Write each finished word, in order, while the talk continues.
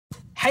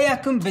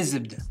حياكم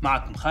بالزبدة،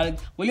 معكم خالد،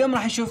 واليوم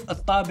راح نشوف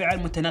الطابعة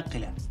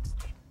المتنقلة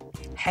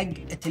حق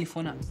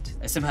التليفونات.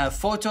 اسمها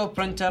فوتو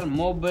برينتر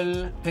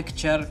موبل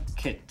بيكتشر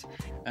كيت.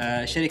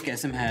 شركة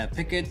اسمها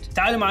بيكت.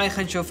 تعالوا معي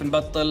خلينا نشوف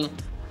نبطل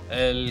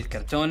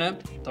الكرتونة.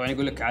 طبعا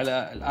يقول لك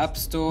على الاب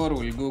ستور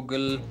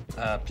والجوجل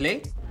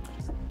بلاي.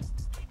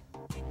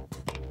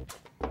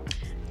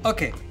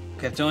 اوكي،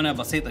 كرتونة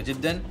بسيطة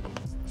جدا.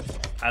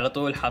 على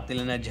طول حاطين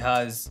لنا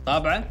جهاز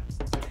طابعة،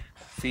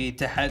 في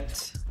تحت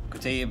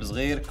كتيب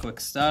صغير كويك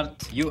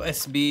ستارت، يو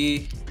اس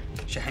بي،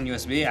 شحن يو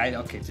اس بي عادي.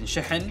 اوكي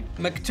تنشحن.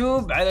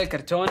 مكتوب على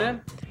الكرتونة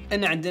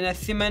ان عندنا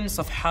 8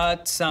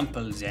 صفحات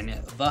سامبلز،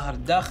 يعني ظاهر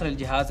داخل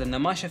الجهاز انه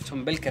ما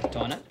شفتهم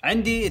بالكرتونة.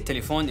 عندي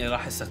التليفون اللي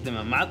راح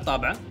استخدمه مع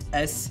الطابعة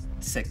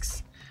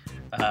S6.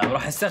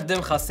 وراح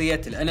استخدم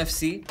خاصية ال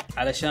NFC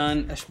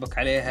علشان اشبك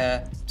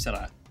عليها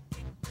بسرعة.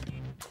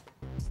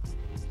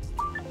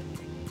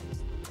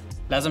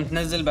 لازم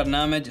تنزل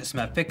برنامج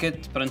اسمه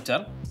بيكت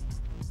برينتر.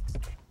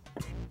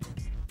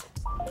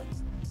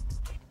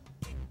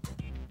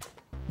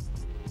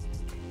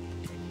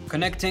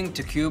 Connecting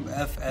to Cube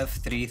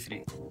FF33.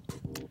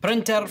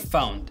 Printer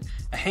found.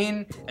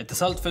 الحين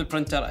اتصلت في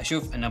البرنتر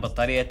اشوف ان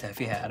بطاريتها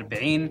فيها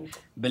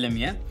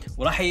 40%،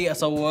 وراح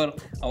اصور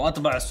او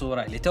اطبع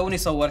الصورة اللي توني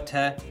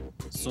صورتها.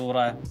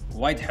 صورة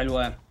وايد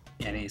حلوة،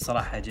 يعني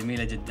صراحة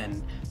جميلة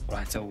جدا.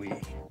 وراح اسوي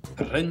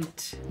برنت،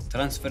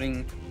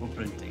 ترانسفيرنج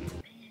وبرنتنج.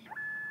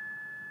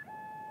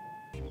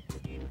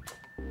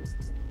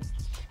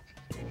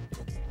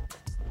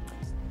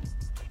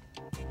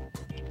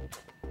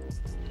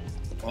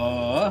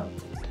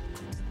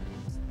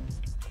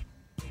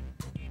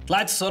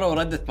 طلعت الصورة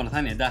وردت مرة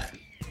ثانية داخل.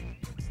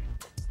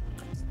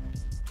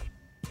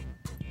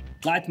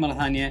 طلعت مرة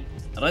ثانية،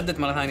 ردت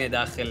مرة ثانية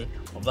داخل،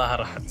 والظاهر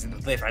راح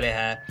تضيف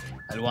عليها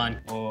ألوان.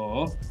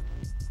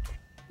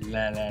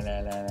 لا لا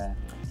لا لا لا،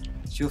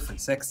 شوف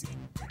السكسي.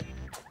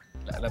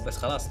 لا بس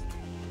خلاص.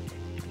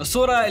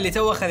 الصورة اللي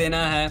تو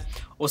خذيناها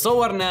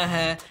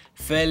وصورناها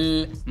في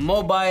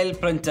الموبايل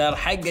برينتر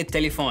حق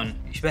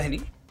التليفون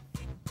يشبهني.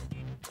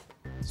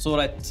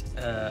 صورة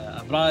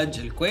أبراج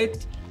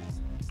الكويت.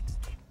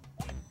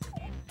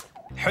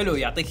 حلو،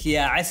 يعطيك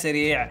إياه على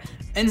السريع.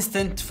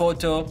 انستنت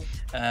فوتو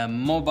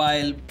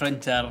موبايل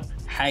برينتر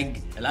حق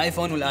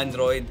الايفون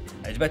والاندرويد.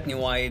 عجبتني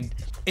وايد.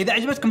 إذا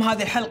عجبتكم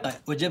هذه الحلقة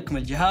وعجبكم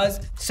الجهاز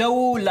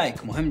سووا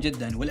لايك، مهم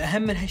جدا.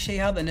 والأهم من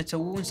هالشيء هذا أن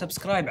تسوون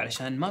سبسكرايب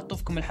علشان ما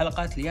تطوفكم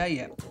الحلقات اللي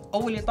جاية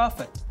أو اللي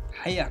طافت.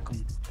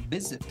 حياكم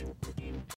بالزبدة.